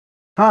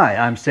Hi,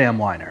 I'm Sam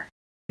Weiner.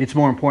 It's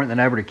more important than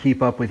ever to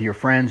keep up with your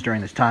friends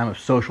during this time of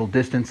social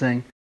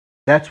distancing.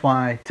 That's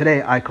why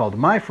today I called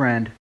my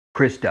friend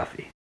Chris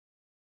Duffy.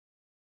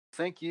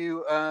 Thank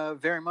you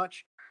very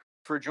much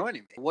for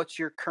joining me. What's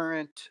your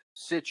current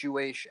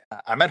situation?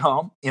 I'm at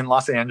home in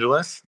Los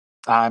Angeles.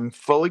 I'm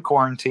fully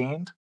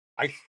quarantined.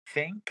 I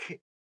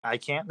think, I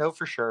can't know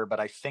for sure, but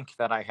I think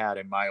that I had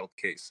a mild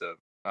case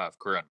of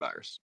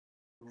coronavirus.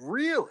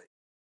 Really?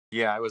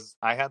 Yeah,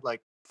 I had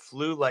like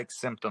flu-like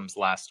symptoms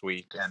last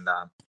week, and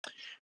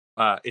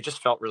it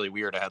just felt really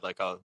weird. I had like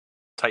a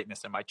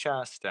tightness in my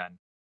chest and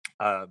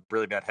a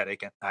really bad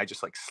headache, and I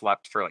just like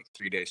slept for like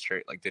 3 days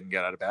straight, like didn't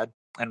get out of bed.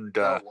 Oh,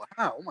 wow.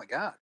 Oh, my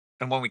God.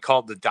 And when we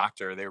called the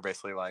doctor, they were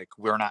basically like,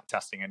 we're not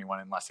testing anyone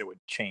unless it would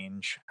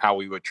change how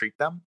we would treat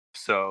them.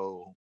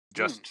 So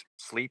just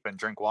sleep and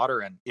drink water.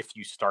 And if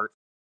you start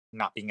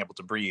not being able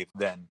to breathe,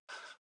 then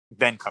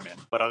come in.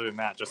 But other than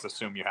that, just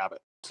assume you have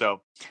it.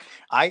 So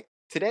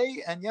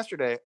today and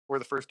yesterday were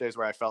the first days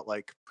where I felt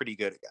like pretty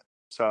good again.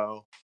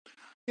 So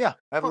yeah,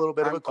 I have a little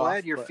bit of a cough. I'm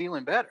glad you're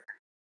feeling better.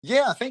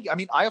 Yeah, thank you. I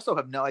mean, I also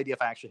have no idea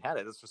if I actually had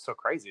it. This was so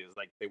crazy. It was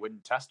like they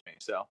wouldn't test me.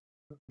 So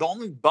the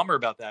only bummer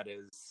about that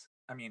is,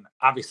 I mean,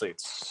 obviously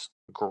it's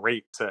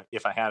great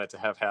if I had it, to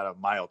have had a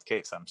mild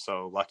case. I'm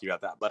so lucky about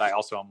that. But I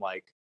also am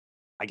like,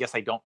 I guess I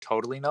don't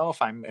totally know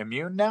if I'm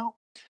immune now.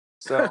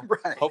 So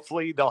Right.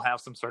 hopefully they'll have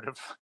some sort of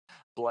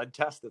blood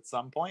test at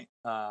some point.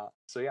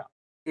 So yeah.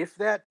 If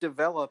that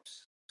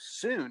develops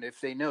soon,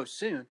 if they know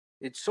soon,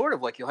 it's sort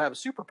of like you'll have a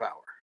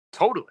superpower.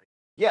 Totally.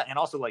 Yeah, and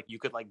also like you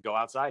could like go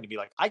outside and be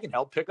like, I can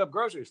help pick up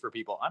groceries for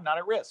people. I'm not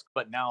at risk.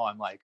 But now I'm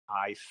like,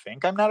 I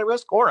think I'm not at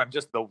risk, or I'm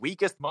just the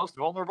weakest, most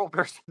vulnerable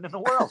person in the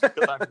world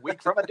because I'm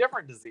weak from a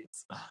different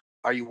disease.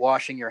 Are you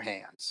washing your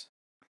hands?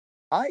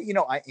 I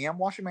am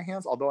washing my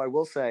hands, although I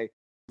will say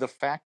the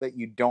fact that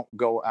you don't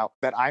go out,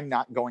 that I'm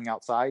not going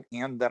outside,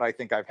 and that I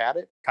think I've had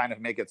it, kind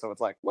of make it so it's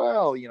like,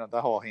 well,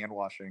 the whole hand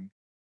washing,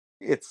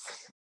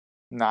 it's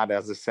not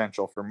as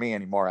essential for me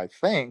anymore, I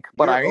think,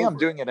 but I am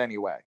doing it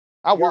anyway.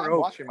 I'm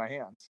washing my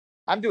hands.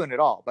 I'm doing it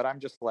all, but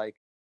I'm just like,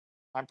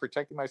 I'm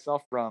protecting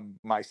myself from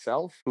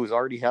myself, who's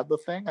already had the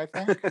thing, I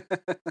think.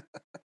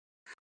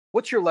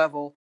 What's your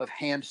level of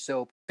hand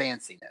soap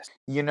fanciness?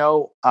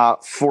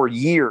 For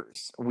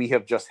years, we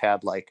have just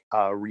had like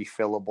a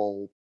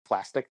refillable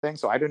plastic thing.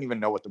 So I don't even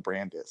know what the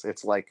brand is.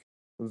 It's like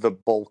the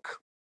bulk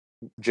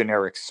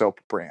generic soap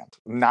brand.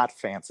 Not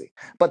fancy.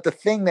 But the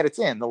thing that it's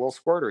in, the little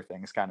squirter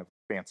thing, is kind of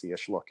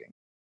fancy-ish looking.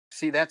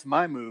 See, that's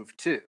my move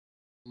too.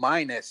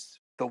 Minus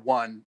the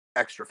one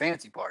extra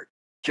fancy part,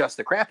 just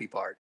the crappy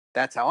part.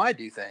 That's how I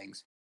do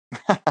things.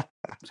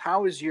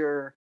 How is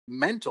your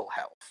mental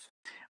health?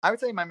 I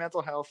would say my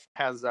mental health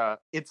has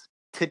it's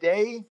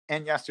today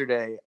and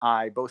yesterday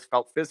I both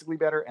felt physically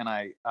better, and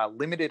I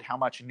limited how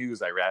much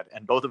news I read,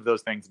 and both of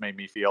those things made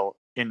me feel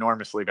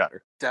enormously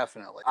better.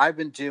 Definitely. I've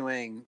been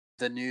doing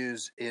the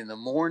news in the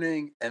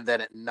morning and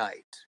then at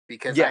night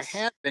because Yes. I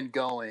have been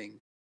going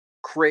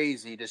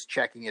crazy just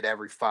checking it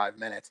every 5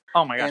 minutes.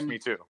 Oh my gosh, me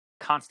too.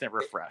 Constant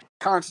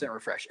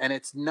refresh. And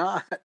it's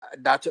not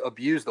to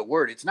abuse the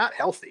word, it's not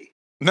healthy.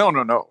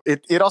 No.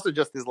 It also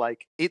just is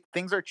like,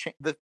 things are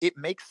it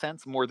makes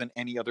sense more than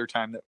any other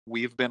time that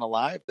we've been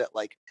alive, that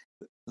like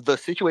the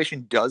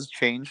situation does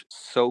change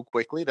so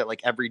quickly that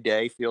like every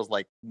day feels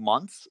like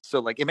months.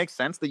 So like it makes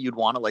sense that you'd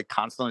want to like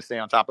constantly stay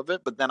on top of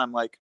it. But then I'm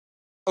like,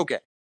 okay,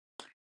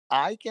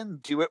 I can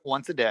do it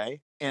once a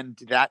day, and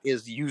that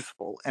is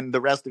useful. And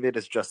the rest of it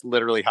is just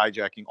literally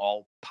hijacking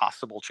all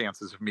possible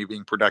chances of me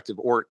being productive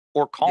or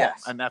calm.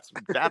 Yes. And that's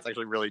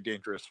actually really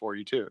dangerous for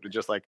you too, to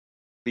just like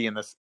be in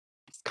this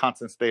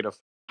constant state of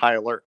high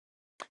alert.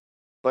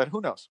 But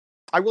who knows?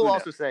 I will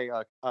also say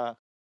a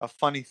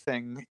funny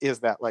thing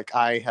is that like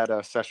I had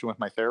a session with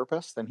my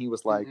therapist, and he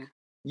was like,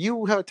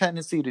 you have a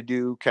tendency to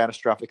do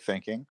catastrophic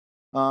thinking,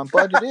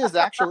 but it is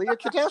actually a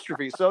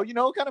catastrophe. So, it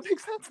kind of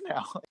makes sense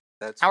now.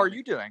 How are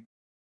you doing?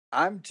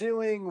 I'm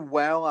doing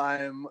well.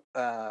 I'm,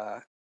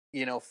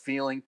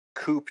 feeling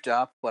cooped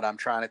up, but I'm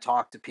trying to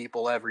talk to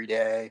people every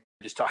day.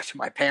 I just talk to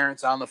my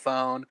parents on the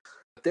phone.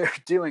 They're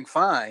doing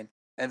fine.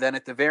 And then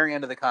at the very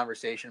end of the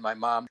conversation, my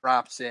mom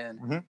drops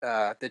in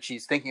that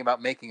she's thinking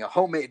about making a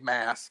homemade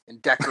mask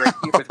and decorating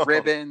it with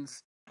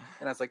ribbons.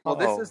 And I was like, well,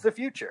 this is the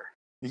future.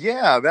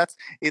 Yeah,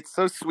 it's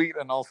so sweet,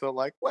 and also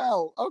like,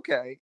 well,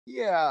 okay,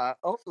 yeah,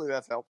 hopefully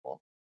that's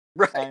helpful.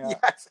 Right.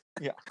 Yes.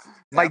 Yeah.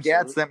 My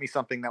dad sent me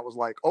something that was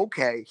like,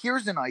 okay,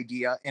 here's an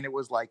idea. And it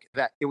was like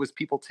that. It was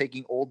people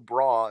taking old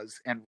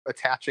bras and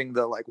attaching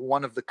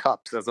one of the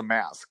cups as a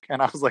mask. And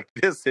I was like,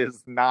 this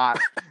was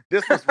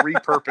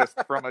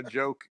repurposed from a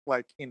joke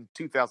like in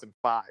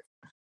 2005.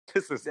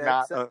 This is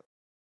not a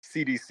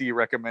CDC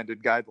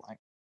recommended guideline.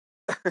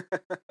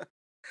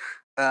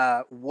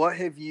 What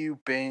have you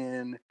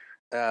been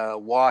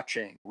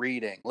watching,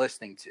 reading,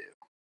 listening to?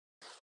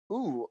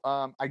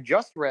 I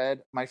just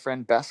read my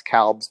friend Bess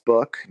Kalb's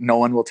book, No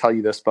One Will Tell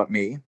You This But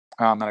Me,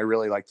 and I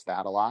really liked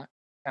that a lot.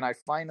 And I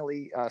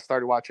finally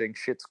started watching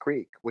Schitt's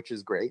Creek, which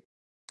is great.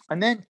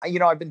 And then,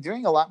 I've been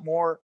doing a lot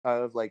more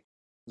of like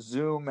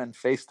Zoom and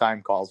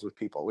FaceTime calls with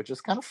people, which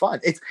is kind of fun.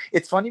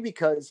 It's funny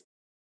because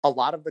a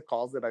lot of the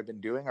calls that I've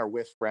been doing are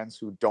with friends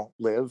who don't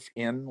live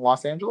in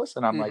Los Angeles,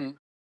 and I'm like, Hmm.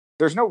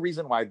 there's no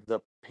reason why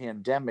the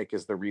pandemic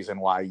is the reason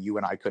why you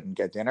and I couldn't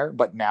get dinner,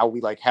 but now we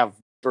like have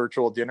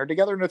virtual dinner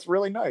together, and it's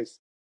really nice.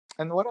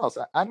 And what else?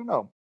 I don't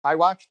know. I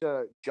watched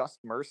Just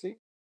Mercy,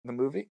 the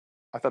movie.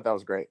 I thought that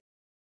was great.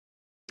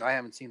 I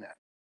haven't seen that.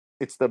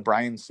 It's the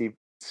Brian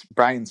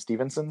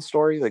Stevenson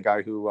story, the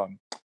guy who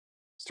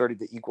started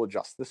the Equal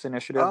Justice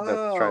Initiative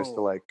that tries to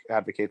Oh, like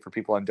advocate for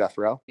people on death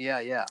row. yeah,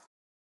 yeah.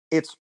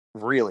 It's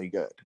really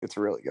good. It's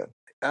really good.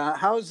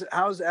 How's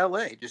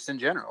LA just in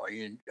general? Are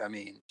you? I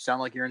mean,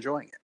 sound like you're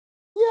enjoying it.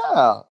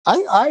 Yeah,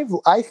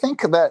 I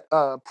think that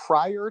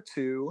prior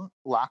to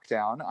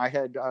lockdown, I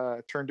had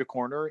turned a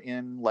corner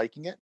in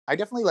liking it. I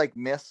definitely like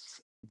miss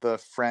the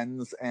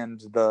friends and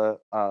the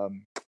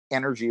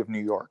energy of New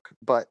York,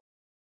 but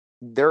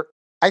there,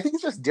 I think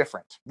it's just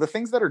different. The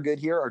things that are good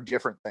here are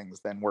different things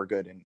than were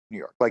good in New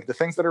York. Like the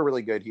things that are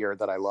really good here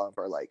that I love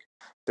are like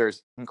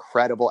there's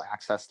incredible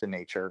access to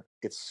nature.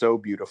 It's so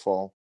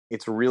beautiful.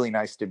 It's really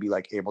nice to be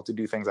like able to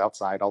do things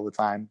outside all the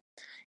time.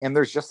 And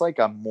there's just like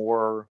a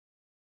more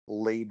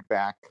laid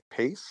back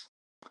pace.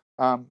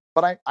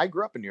 But I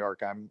grew up in New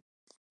York. I'm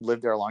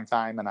lived there a long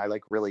time, and I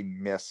like really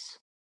miss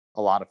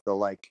a lot of the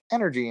like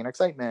energy and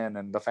excitement,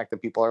 and the fact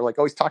that people are like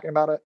always talking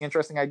about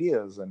interesting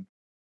ideas, and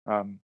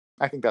um,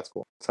 I think that's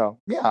cool. So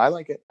yeah, I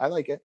like it. I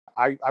like it.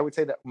 I would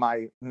say that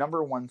my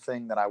number one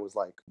thing that I was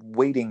like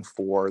waiting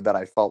for that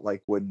I felt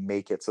like would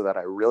make it so that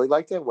I really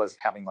liked it was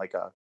having like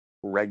a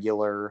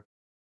regular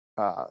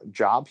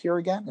job here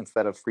again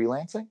instead of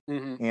freelancing.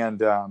 Hmm. And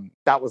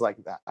that was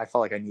like that. I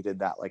felt like I needed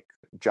that like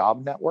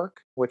job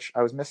network, which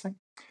I was missing.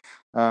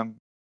 Um,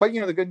 but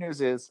the good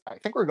news is I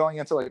think we're going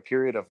into like a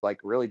period of like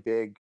really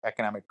big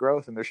economic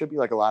growth, and there should be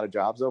like a lot of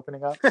jobs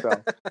opening up.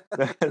 So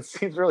it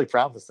seems really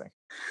promising.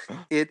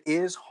 It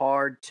is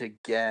hard to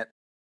get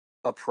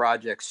a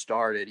project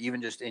started,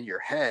 even just in your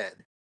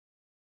head,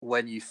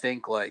 when you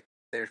think like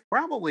there's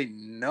probably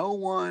no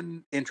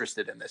one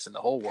interested in this in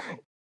the whole world.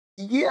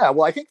 Yeah,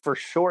 well, I think for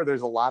sure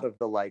there's a lot of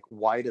the like,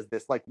 why does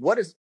this like what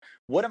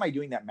am I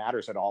doing that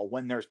matters at all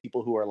when there's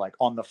people who are like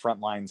on the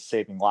front lines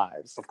saving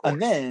lives? Of And course.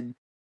 then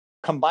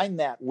combine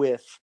that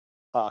with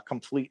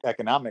complete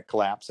economic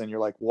collapse, and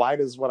you're like, why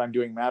does what I'm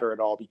doing matter at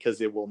all?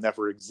 Because it will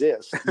never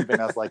exist, even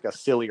as like a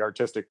silly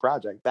artistic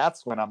project.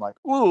 That's when I'm like,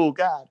 oh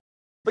god.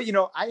 But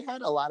I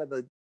had a lot of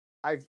the.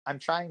 I'm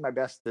trying my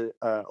best to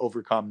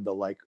overcome the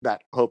like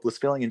that hopeless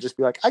feeling and just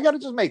be like, I got to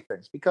just make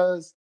things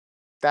because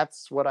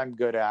that's what I'm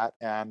good at,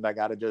 and I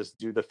got to just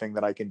do the thing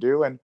that I can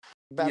do, and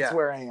that's Yeah.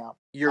 where I am.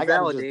 Your I got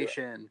to just do it.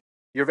 validation,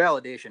 your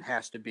validation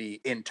has to be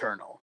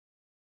internal.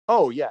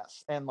 Oh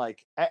yes, and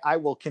like I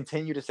will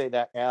continue to say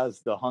that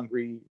as the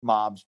hungry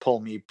mobs pull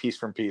me piece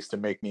from piece to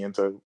make me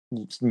into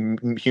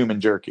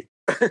human jerky.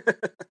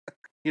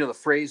 The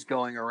phrase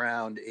going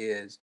around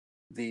is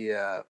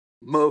the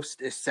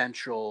most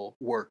essential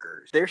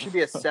workers. There should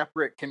be a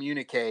separate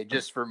communique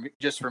just for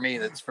me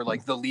that's for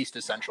like the least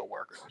essential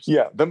workers.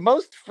 Yeah, the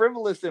most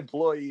frivolous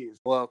employees.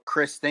 Well,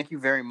 Chris, thank you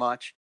very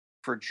much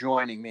for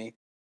joining me.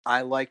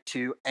 I like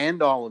to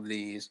end all of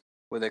these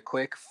with a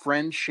quick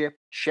friendship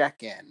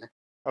check-in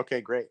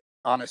Okay, great.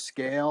 on a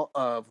scale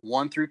of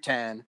 1 through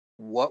 10.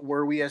 What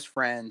were we as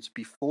friends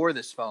before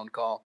this phone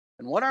call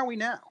and what are we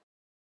now?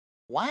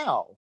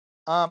 Wow.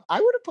 I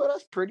would have put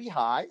us pretty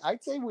high.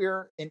 I'd say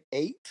we're an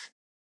 8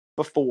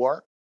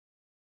 before.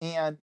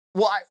 And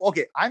well,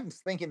 okay, I'm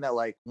thinking that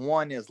like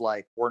 1 is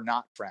like we're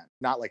not friends,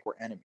 not like we're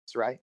enemies,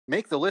 right?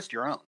 Make the list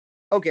your own.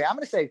 Okay, I'm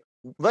gonna say,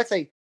 let's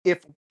say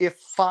if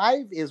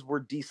 5 is we're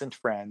decent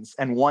friends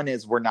and 1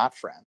 is we're not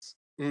friends,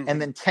 and Mhm.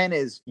 then 10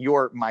 is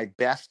you're my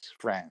best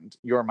friend,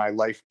 you're my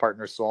life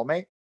partner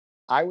soulmate,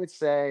 I would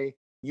say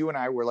you and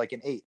I were like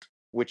an 8,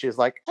 which is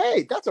like,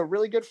 hey, that's a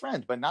really good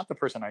friend, but not the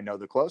person I know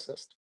the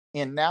closest.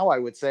 And now I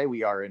would say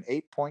we are an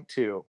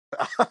 8.2.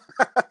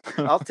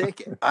 I'll take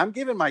it. I'm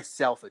giving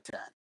myself a 10.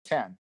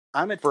 10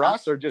 I'm a for I'm,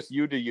 us, or just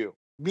you to you.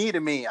 me to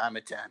me, I'm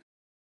a 10.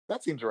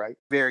 That seems right.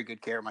 Very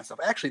good care of myself.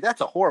 Actually, that's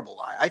a horrible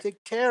lie. I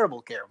take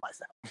terrible care of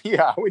myself.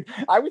 Yeah,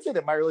 I would say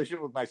that my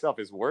relationship with myself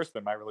is worse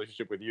than my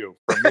relationship with you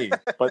for me,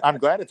 but I'm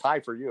glad it's high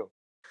for you.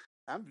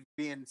 I'm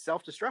being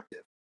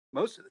self-destructive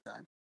most of the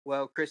time.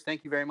 Well, Chris,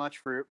 thank you very much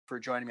for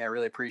joining me. I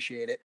really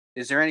appreciate it.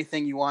 Is there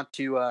anything you want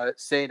to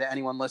say to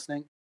anyone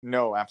listening?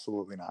 No,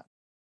 absolutely not.